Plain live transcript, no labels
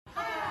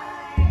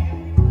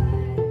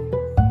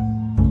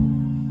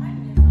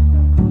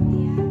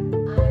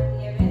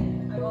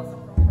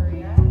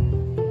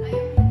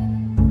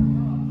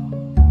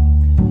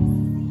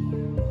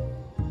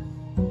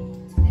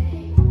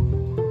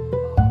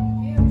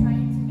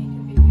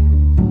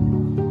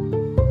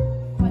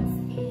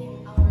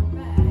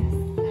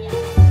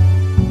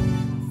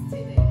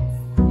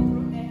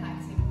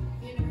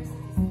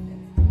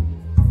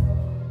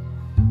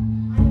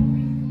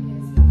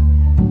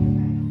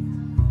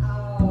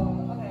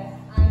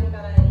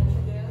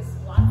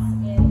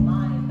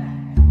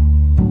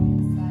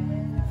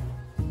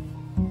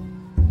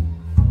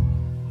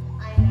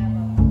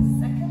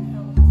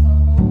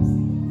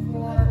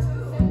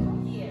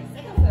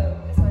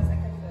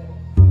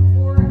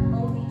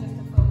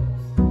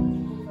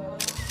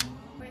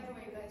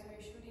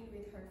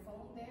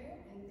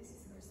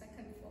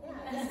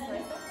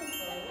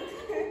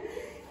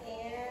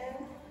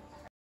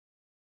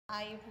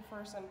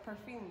for some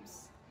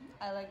perfumes.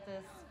 I like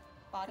this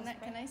body spray.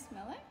 Can I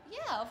smell it?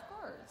 Yeah, of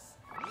course.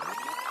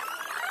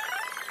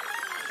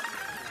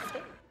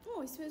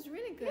 Oh, it smells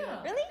really good.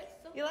 Yeah. Really?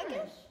 So You like fresh.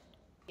 it?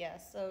 Yeah,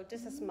 so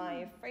this is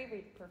my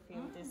favorite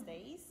perfume these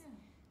days.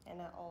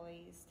 And I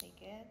always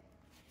take it.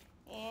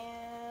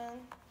 And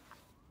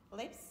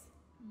lips.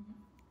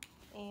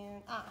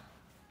 And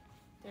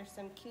there's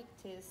some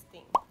cutest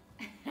thing.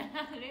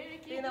 Really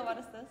cute. Do you know what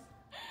is this?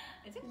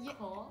 Is it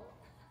corn?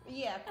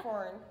 Yeah,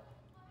 corn.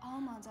 Oh,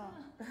 맞아.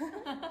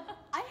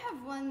 I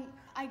have one.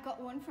 I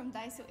got one from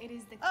Daiso. It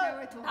is the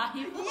carrot one.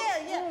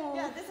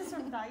 Yeah. This is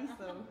from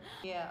Daiso.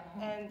 Yeah,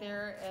 and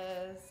there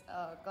is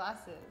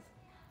glasses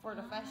for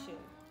the fashion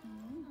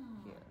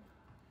here,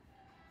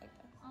 like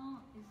that. Oh,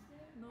 is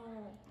it?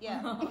 No.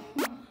 Yeah,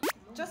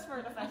 just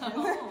for the fashion.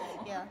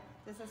 Yeah,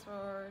 this is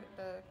for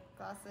the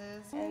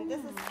glasses, and this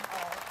is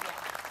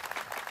yeah.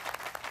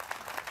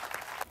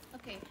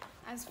 Okay,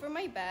 as for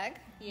my bag,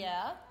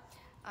 Yeah.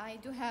 I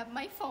do have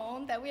my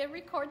phone that we are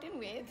recording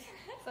with.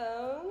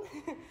 Phone.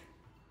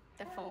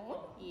 The phone.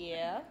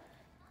 Yeah.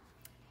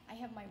 I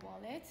have my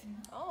wallet.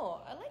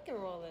 Oh, I like your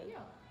wallet.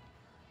 Yeah.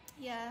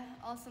 Yeah,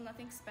 also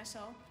nothing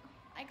special.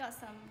 I got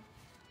some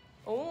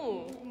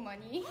Oh.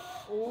 money.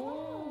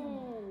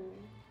 Oh.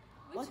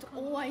 What?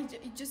 Oh,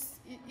 it just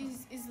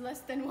is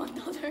less than $1.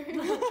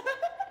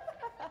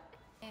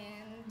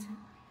 And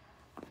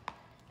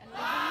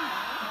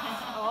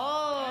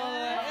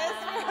Oh,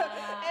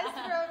 it's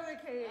from the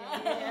cake.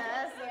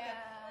 Yes. Okay.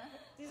 yeah.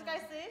 Did you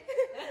guys see?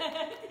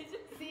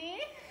 See?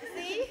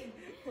 See?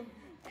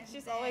 And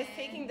She's then- always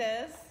taking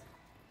this.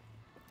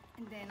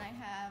 And then I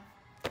have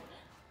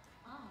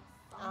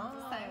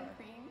sun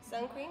cream.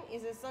 Sun cream?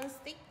 Is it sun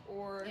stick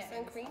or Yeah, sun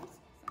it's cream? sun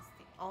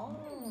stick. Oh.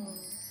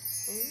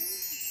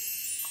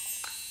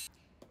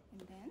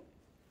 And then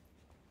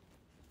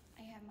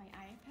I have my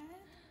iPad.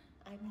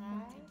 I'm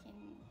iPad.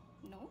 taking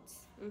notes.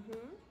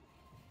 Mm-hmm.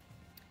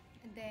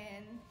 And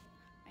then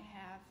I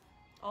have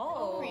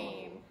Oh.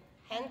 cream.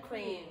 Hand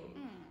cream.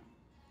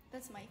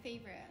 That's my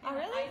favorite. Oh,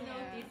 really? I know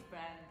Yeah. this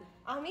brand.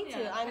 Oh, me too.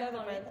 Yeah, I know I the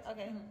know brand. it.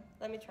 Okay,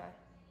 let me try.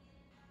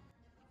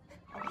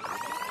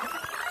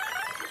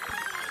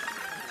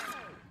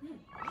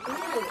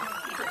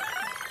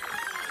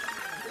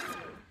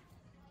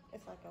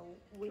 It's like a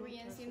winter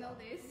Koreans, you know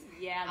this?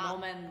 Yeah,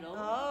 Roman look.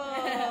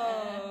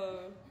 Oh.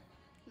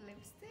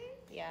 Lipstick.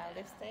 Yeah,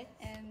 lipstick.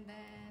 And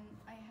then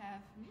I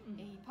have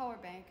a power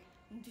bank.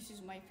 And this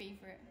is my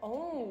favorite.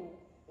 Oh.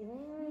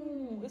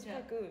 Ooh, it's Yeah.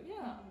 quite good.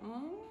 Yeah.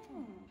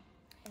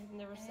 I've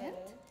never said And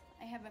it.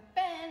 I have a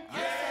pen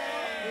also.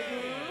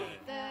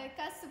 The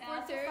cast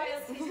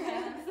supporters.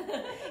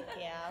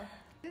 Yeah.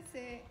 That's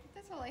it.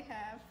 That's all I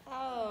have.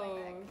 Oh,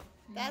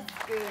 that's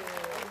good.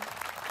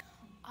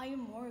 I am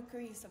more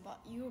curious about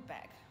your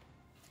bag.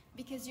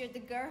 Because you're the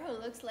girl who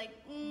looks like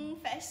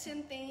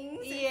fashion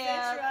things,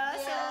 Yeah, etc.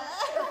 So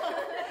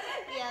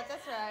Yeah,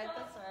 that's right.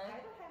 That's I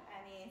right. don't have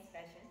any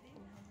special thing.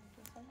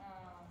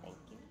 Thank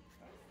you.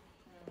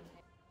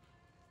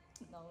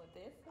 No,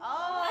 this.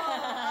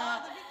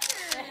 Oh, the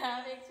picture.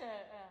 Yeah, picture.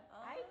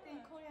 I think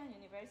Korean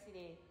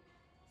university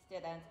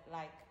students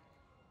like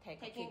take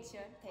a Taking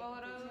picture, take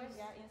photos. pictures,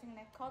 yeah, using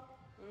laptop.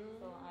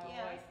 So I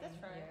Yeah, always that's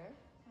in right. here.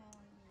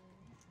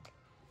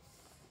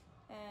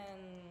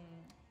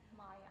 And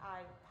my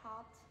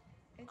iPod.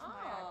 It's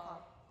my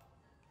iPod.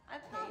 I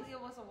thought it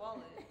was a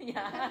wallet.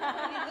 Yeah.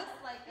 It looks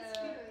like a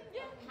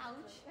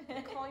pouch.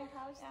 a coin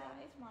pouch.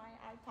 Yeah, it's my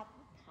iPod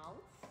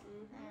pouch.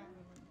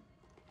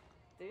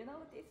 Do you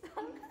know this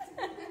one?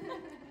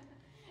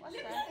 What's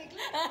that?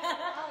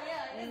 Oh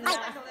yeah, it's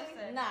like a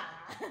lipstick. Nah.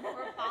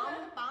 Or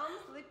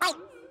balms, lip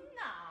balms.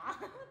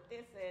 Nah.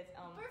 This is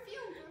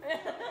perfume.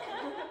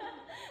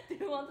 Do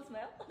you want to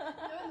smell?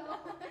 No.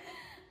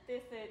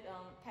 This is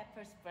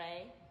pepper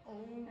spray.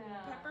 Oh,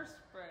 Yeah. pepper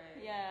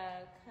spray.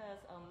 Yeah, cause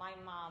my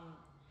mom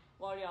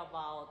worry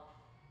about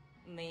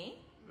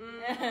me. So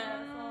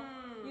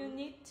you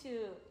need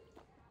to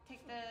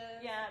Take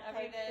this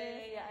every every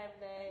day. Yeah, every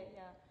day.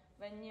 Yeah,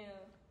 when you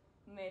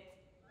meet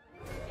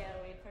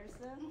scary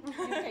person, you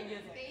can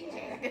use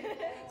it.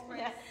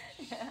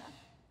 Yeah.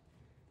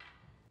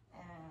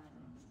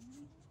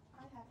 And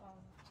I have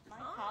my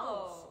pouch.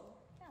 Oh,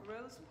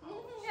 rose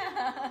pouch.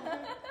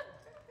 Yeah.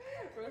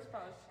 Rose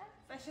pouch.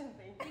 Fashion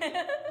thing.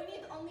 We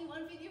need only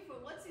one video for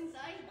what's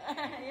inside.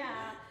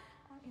 Yeah.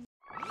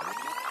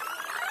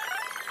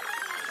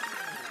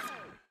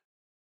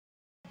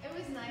 It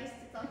was nice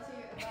to talk to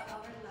you about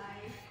our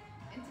life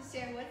and to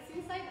share what's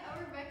inside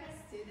our bag as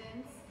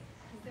students.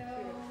 So,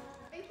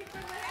 thank you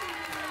for watching.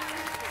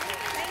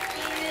 Thank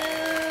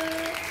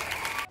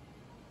you.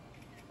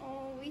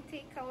 Oh, we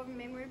take our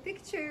memory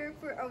picture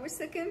for our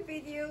second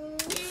video.